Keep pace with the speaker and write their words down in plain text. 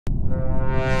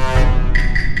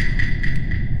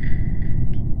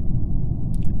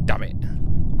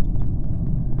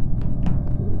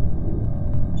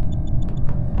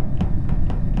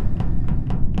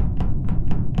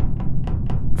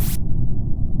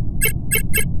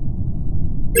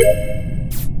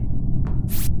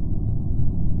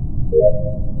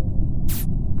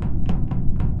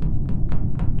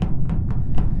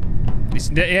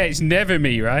Yeah, it's never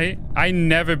me, right? I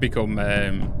never become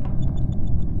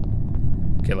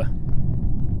killer.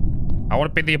 I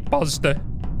want to be the imposter.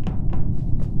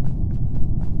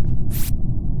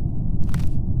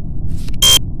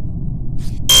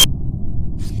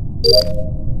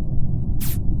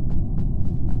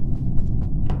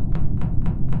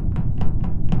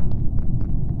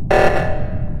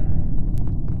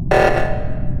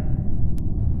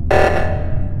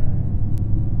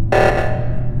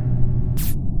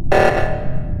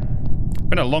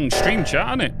 Been a long stream, chat,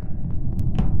 hasn't it?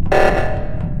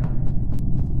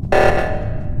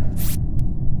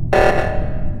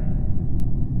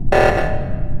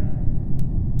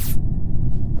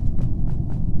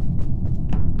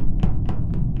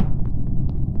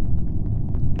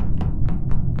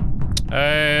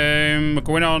 We're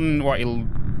going on what,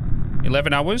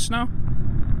 11 hours now?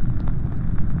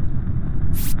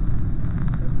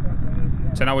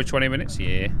 10 hours, 20 minutes,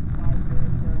 yeah.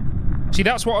 See,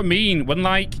 that's what I mean. When,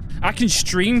 like, I can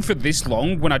stream for this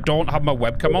long when I don't have my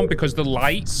webcam on because the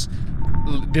lights,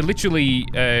 they literally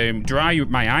dry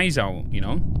my eyes out, you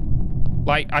know?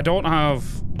 Like, I don't have,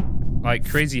 like,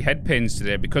 crazy head pains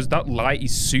today because that light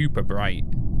is super bright.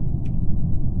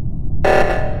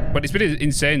 But it's been an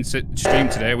insane stream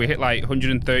today. We hit, like,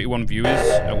 131 viewers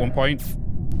at one point.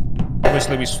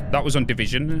 Obviously, that was on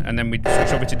Division, and then we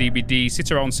switched over to DBD, sit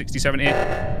around 60, 70,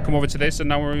 come over to this, and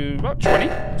now we're about 20.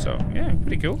 So, yeah,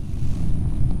 pretty cool.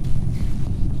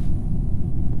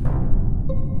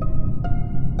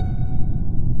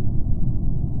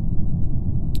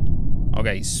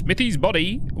 Okay, Smithy's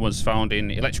body was found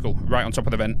in electrical, right on top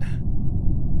of the vent.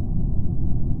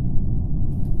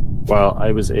 Well,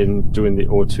 I was in doing the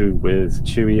O2 with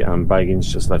Chewie, and Baggins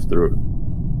just left the room.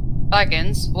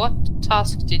 Baggins, what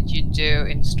task did you do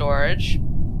in storage?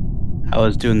 I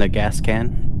was doing the gas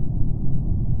can.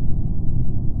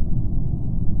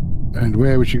 And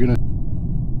where was you gonna?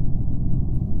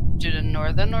 Do the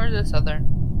northern or the southern?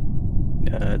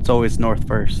 It's always north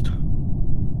first.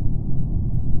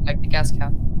 Like the gas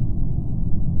can?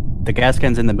 The gas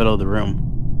can's in the middle of the room.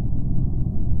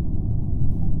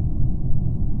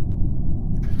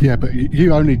 Yeah, but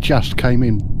you only just came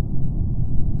in.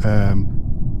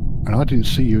 And I didn't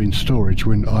see you in storage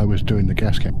when I was doing the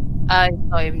gas can. I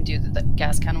saw him do the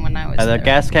gas can when I was there. The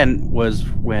gas can was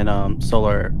when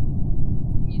Solar...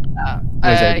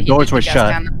 the doors were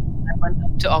shut. I went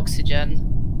up to oxygen.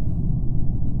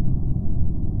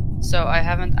 So I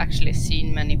haven't actually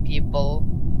seen many people.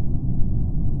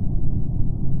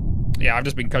 Yeah, I've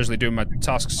just been casually doing my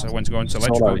tasks. I went to go into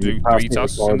electrical, do 3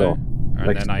 tasks in there.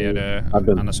 And then I had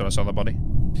and I saw the body.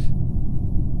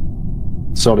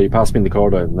 Sorry, you passed me in the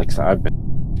corridor next to admin.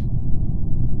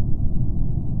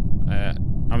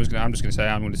 I'm just gonna say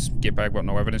I'm gonna skip back, but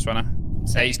no evidence right now.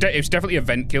 It's definitely a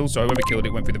vent kill, so whoever killed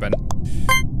it went through the vent.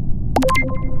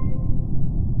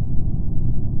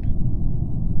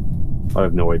 I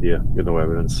have no idea. You have no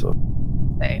evidence, so.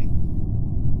 Same.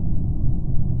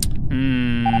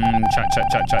 Chat.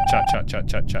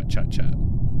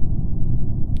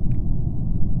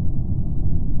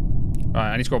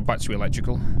 Alright, I need to go back to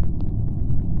electrical.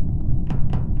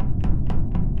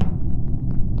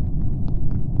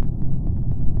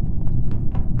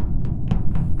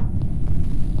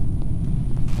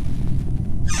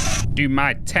 Do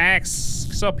my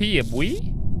tasks up here, boy.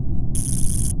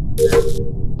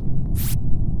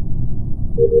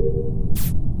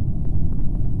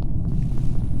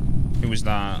 Who was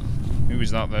that? Who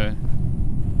was that there?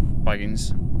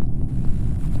 Baggins.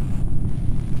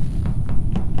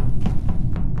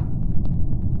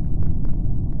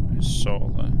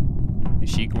 Solar. Is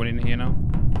she going in here now?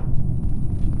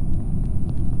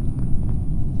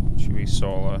 Chewie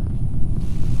Solar.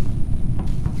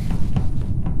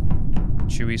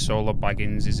 Chewie Solar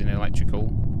Baggins is in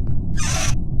electrical.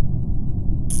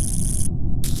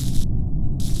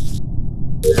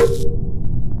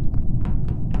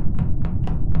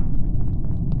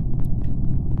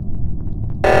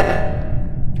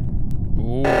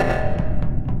 Ooh.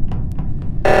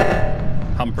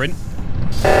 Handprint.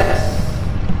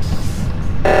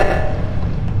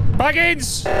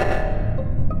 Baggins!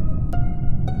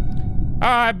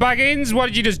 Alright, Baggins, what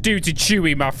did you just do to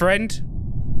Chewie, my friend?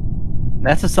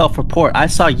 That's a self-report. I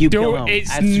saw you kill him.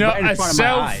 It's not a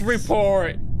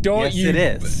self-report. Yes, it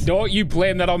is. Don't you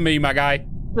blame that on me, my guy. I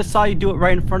just saw you do it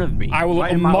right in front of me. I will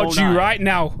mod you right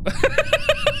now.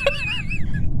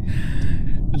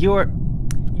 You're...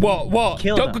 What?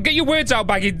 Don't get your words out,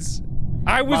 Baggins.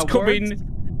 I was coming...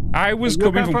 I was You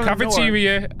coming come from from the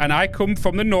cafeteria, and I come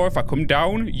from the north. I come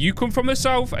down. You come from the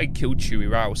south. I killed Chewie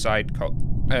right outside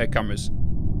cameras.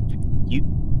 You.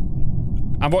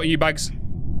 I'm voting you, Bags.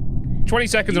 20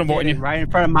 seconds and I'm voting you. Right in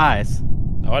front of my eyes.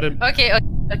 No, I didn't. Okay,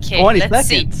 20 let's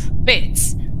seconds. see.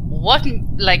 Bits. What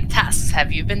like tasks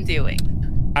have you been doing?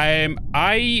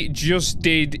 I just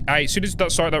did. As soon as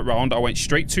that started that round, I went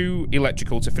straight to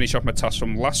electrical to finish off my task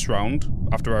from last round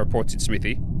after I reported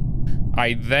Smithy.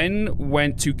 I then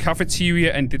went to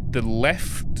cafeteria and did the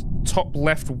top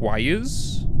left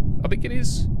wires, I think it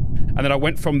is. And then I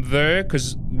went from there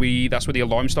because that's where the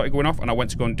alarm started going off, and I went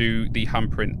to go and do the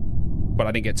handprint, but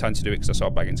I didn't get time to do it because I saw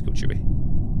Baggins kill Chewie.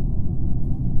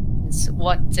 So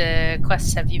what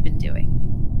quests have you been doing?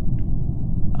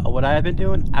 What I have been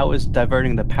doing, I was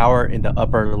diverting the power in the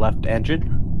upper left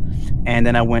engine, and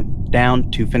then I went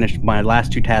down to finish my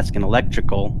last 2 tasks in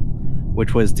electrical,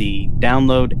 which was the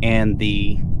download and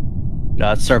the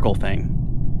circle thing.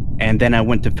 And then I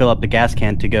went to fill up the gas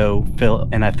can to go fill,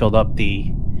 and I filled up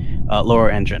the lower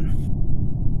engine.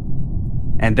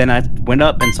 And then I went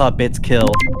up and saw Bits kill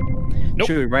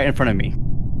Chewie right in front of me.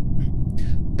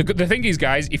 The thing is,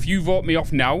 guys, if you vote me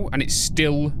off now and it's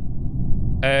still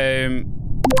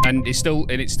it's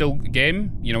still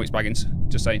game, you know it's Baggins.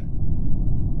 Just saying.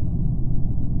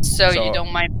 So you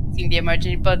don't mind pressing the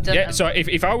emergency button? Yeah. So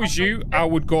if I was you, I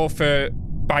would go for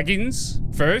Baggins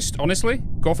first. Honestly,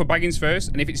 go for Baggins first.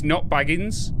 And if it's not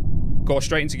Baggins, go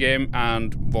straight into game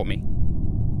and vote me.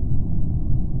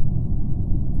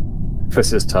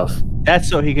 This is tough. That's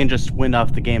so he can just win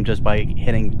off the game just by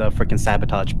hitting the freaking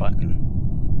sabotage button.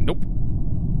 Nope.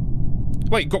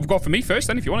 Wait, go for me first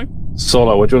then if you want to.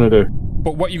 Solar, what do you want to do?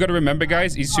 But what you got to remember,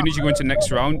 guys, is as soon as you go into the next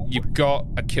round, you've got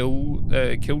a kill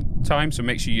time, so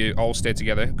make sure you all stay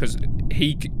together, because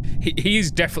he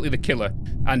is definitely the killer,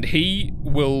 and he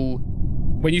will,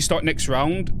 when you start next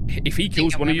round, if he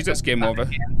kills one of you, that's game over.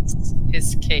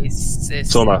 His case is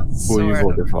Solar, who are you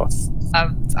voting for?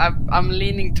 I'm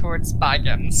leaning towards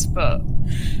Baggins, but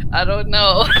I don't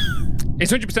know.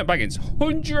 It's 100% Baggins.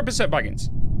 100% Baggins.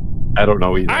 I don't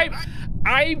know either.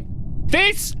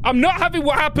 I'm not having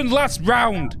what happened last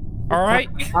round. All right,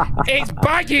 it's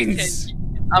Baggins.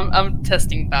 I'm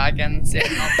testing Baggins.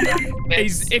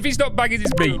 If it's not Baggins,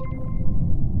 it's me.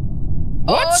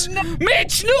 What? Oh, no.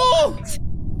 Mitch, no!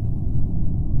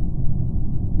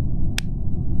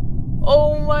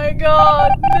 Oh my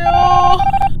God, no!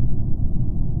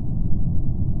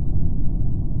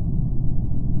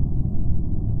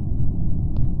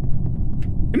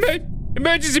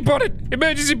 Emergency button!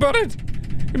 Emergency button!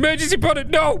 Emergency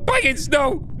button! No! Baggins!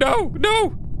 No! No!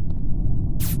 No!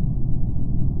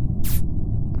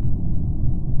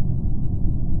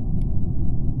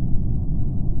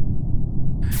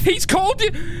 He's called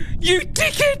you! You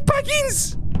dickhead,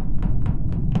 Baggins!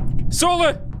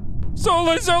 Solar!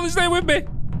 Solar! Solar, stay with me!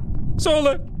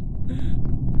 Solar!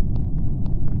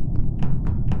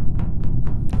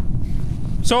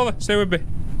 Solar, stay with me.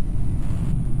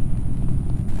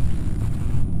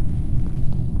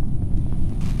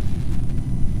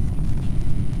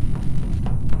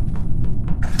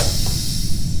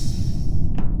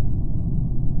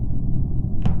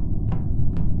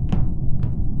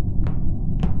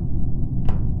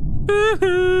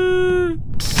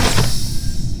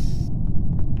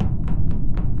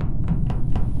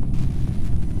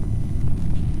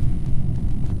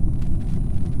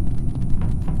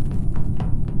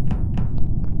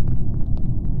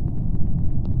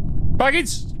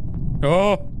 Baggins!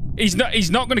 Oh, he's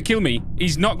not going to kill me.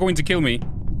 He's not going to kill me.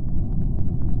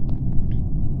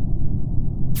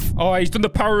 Oh, he's done the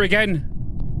power again.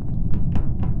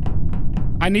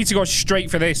 I need to go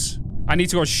straight for this. I need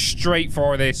to go straight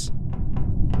for this.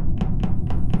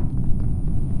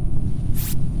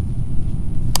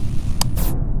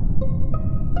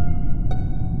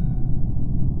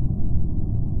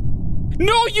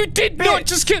 No, you did not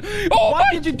just kill. Oh, why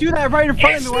did you do that right in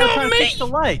front of me when I was trying to fix the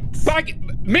lights?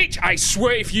 Mitch, I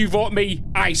swear if you vote me,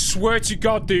 I swear to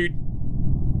God, dude.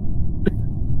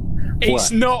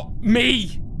 It's not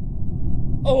me.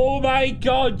 Oh my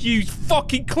God, you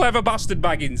fucking clever bastard,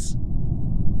 Baggins.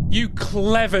 You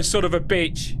clever son of a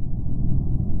bitch.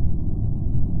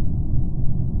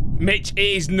 Mitch, it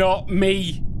is not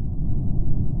me.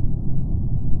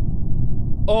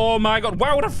 Oh my God,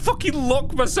 why would I fucking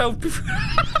lock myself before?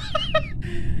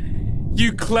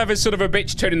 You clever son of a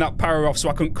bitch turning that power off so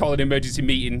I couldn't call an emergency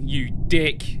meeting, you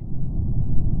dick.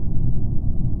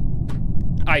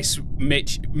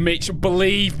 Mitch,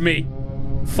 believe me.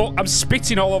 I'm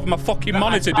spitting all over my fucking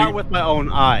monitor, dude. I saw it with my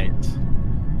own eyes.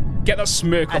 Get that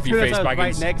smirk off your face, Baggins.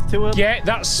 Right next to him, get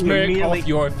that smirk off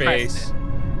your face.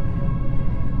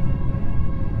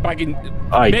 Baggins.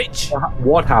 Aye. Mitch.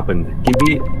 What happened? Give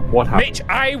me what happened. Mitch,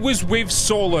 I was with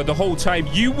Solar the whole time.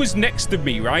 You was next to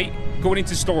me, right? Going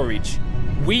into storage.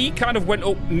 We kind of went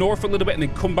up north a little bit and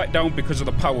then come back down because of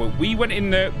the power. We went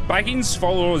in there. Baggins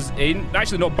followed us in.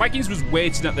 Actually, no. Baggins was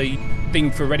waiting at the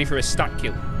thing for ready for a stat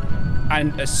kill.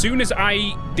 And as soon as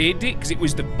I did it, because it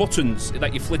was the buttons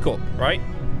that you flick up, right?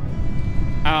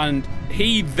 And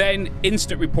he then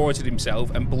instant reported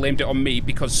himself and blamed it on me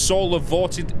because Solar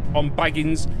voted on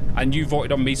Baggins and you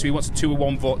voted on me. So he wants a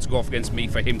 2-1 vote to go off against me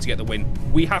for him to get the win.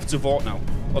 We have to vote now.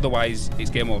 Otherwise, it's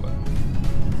game over.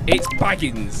 It's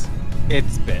Baggins.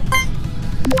 It's Bits.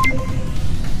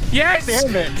 Yes!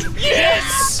 Damn it!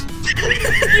 Yes!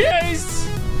 Yes!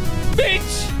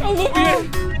 Bitch! I love you!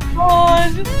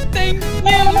 God, thank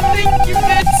you,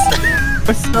 Bits. It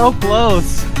was so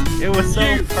close. It was so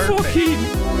You perfect. fucking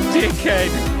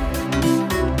dickhead!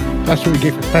 That's what we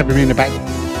get for stabbing me in the back.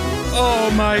 Oh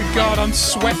my god, I'm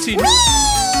sweating.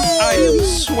 I am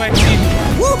sweating.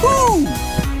 Woohoo!